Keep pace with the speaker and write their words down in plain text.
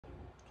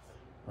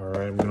All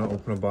right, I'm gonna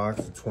open a box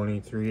of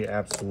 23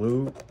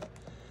 Absolute.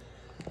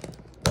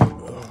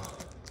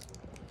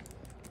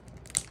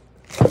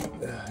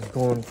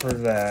 Going for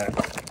that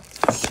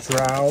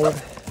Stroud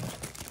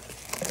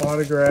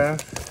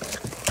autograph.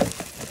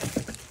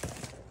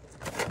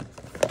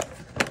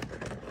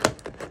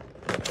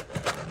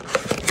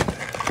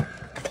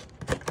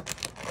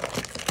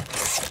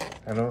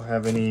 I don't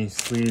have any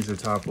sleeves or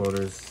top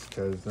loaders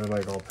because they're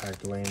like all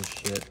packed away and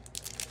shit.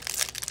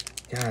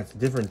 Yeah, it's a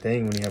different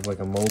thing when you have like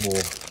a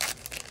mobile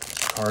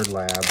card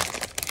lab.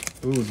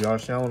 Ooh,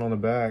 Josh Allen on the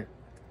back.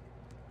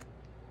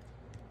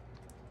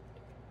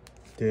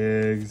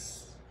 Diggs.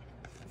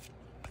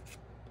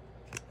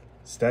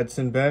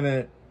 Stetson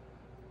Bennett.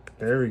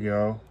 There we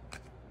go.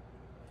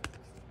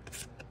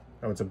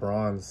 Oh, it's a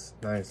bronze.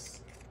 Nice.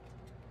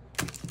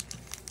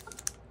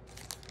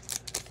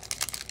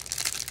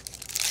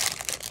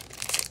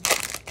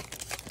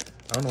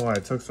 I don't know why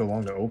it took so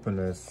long to open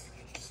this.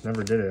 Just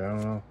never did it. I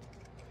don't know.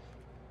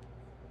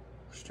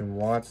 Christian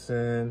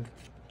Watson.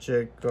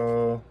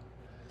 Chico.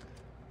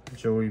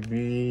 Joey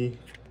B.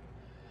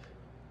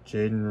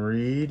 Jaden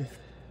Reed.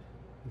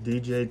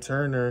 DJ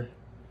Turner.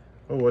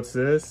 Oh, what's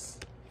this?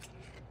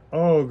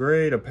 Oh,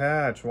 great, a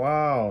patch.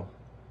 Wow.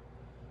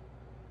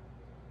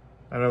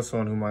 I know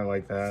someone who might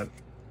like that.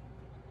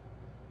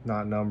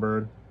 Not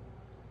numbered.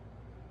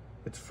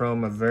 It's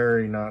from a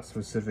very not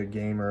specific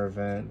game or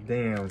event.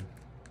 Damn.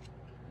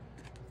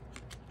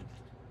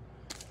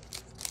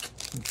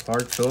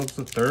 Clark Phillips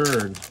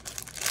III.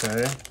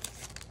 Okay.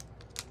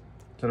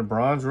 Is that a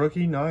bronze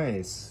rookie?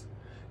 Nice.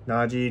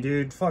 Najee,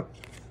 dude. Fuck.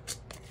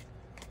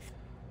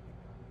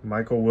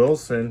 Michael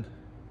Wilson.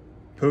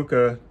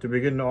 Puka. Did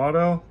we get an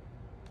auto?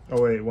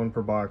 Oh, wait. One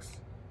per box.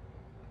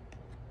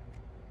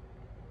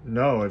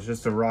 No, it's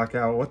just a rock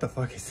out. What the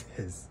fuck is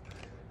this?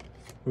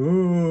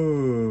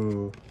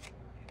 Ooh.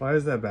 Why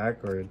is that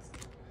backwards?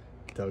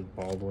 Doug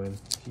Baldwin.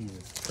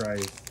 Jesus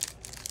Christ.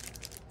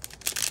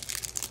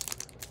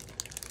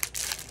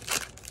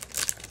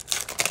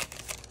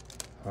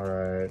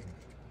 Alright.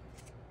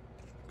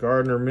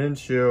 Gardner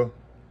Minshew.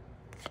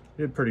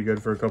 Did pretty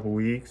good for a couple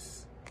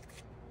weeks.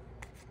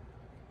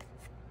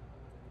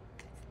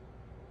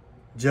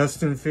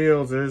 Justin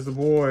Fields, there's the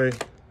boy.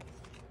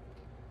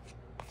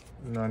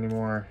 Not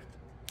anymore.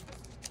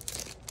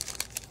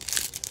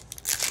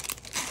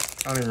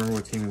 I don't even remember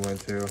what team he went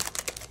to.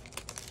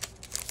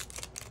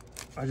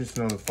 I just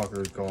know the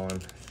fucker is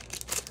gone.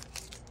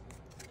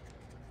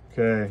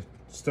 Okay,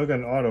 still got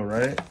an auto,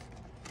 right?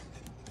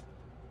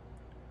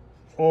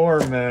 Or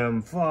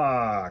mem,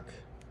 fuck.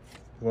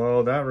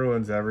 Well, that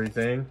ruins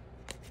everything.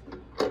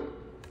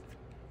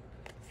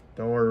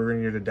 Don't worry, we're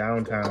gonna get to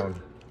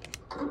downtown.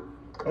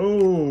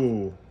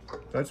 Oh,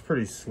 that's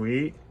pretty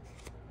sweet.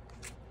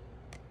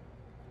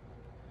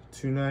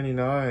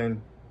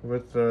 $2.99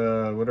 with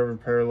whatever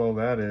parallel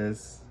that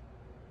is.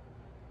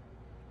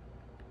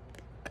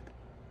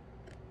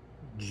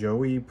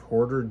 Joey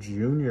Porter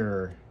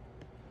Jr.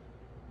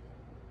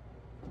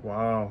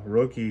 Wow,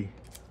 rookie.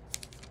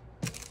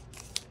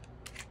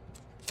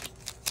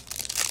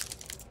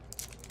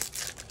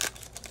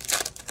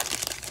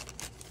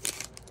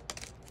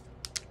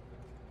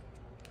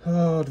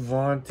 Oh,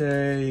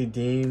 Devontae,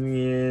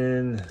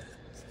 Damian,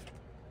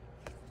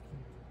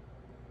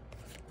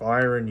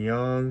 Byron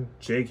Young,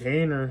 Jake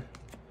Hayner,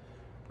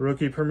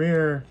 rookie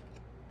premiere.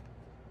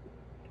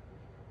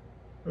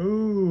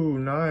 Ooh,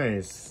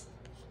 nice.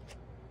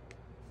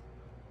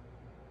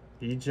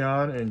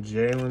 Ejon and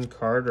Jalen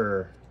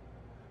Carter.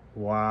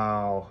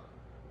 Wow.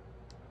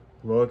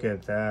 Look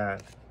at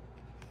that.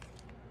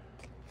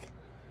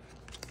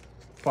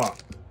 Fuck.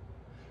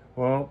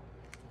 Well,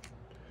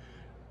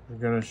 we're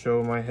gonna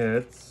show my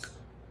hits.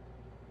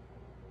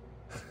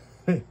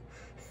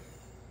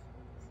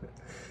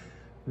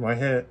 My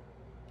hit.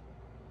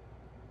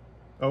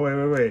 Oh,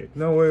 wait.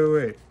 No,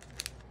 wait.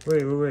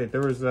 Wait.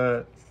 There was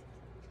that.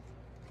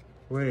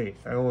 Wait,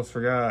 I almost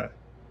forgot.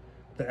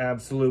 The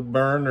Absolute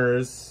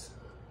Burners.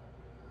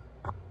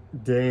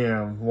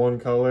 Damn, one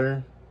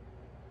color.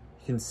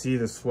 You can see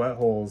the sweat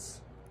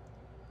holes.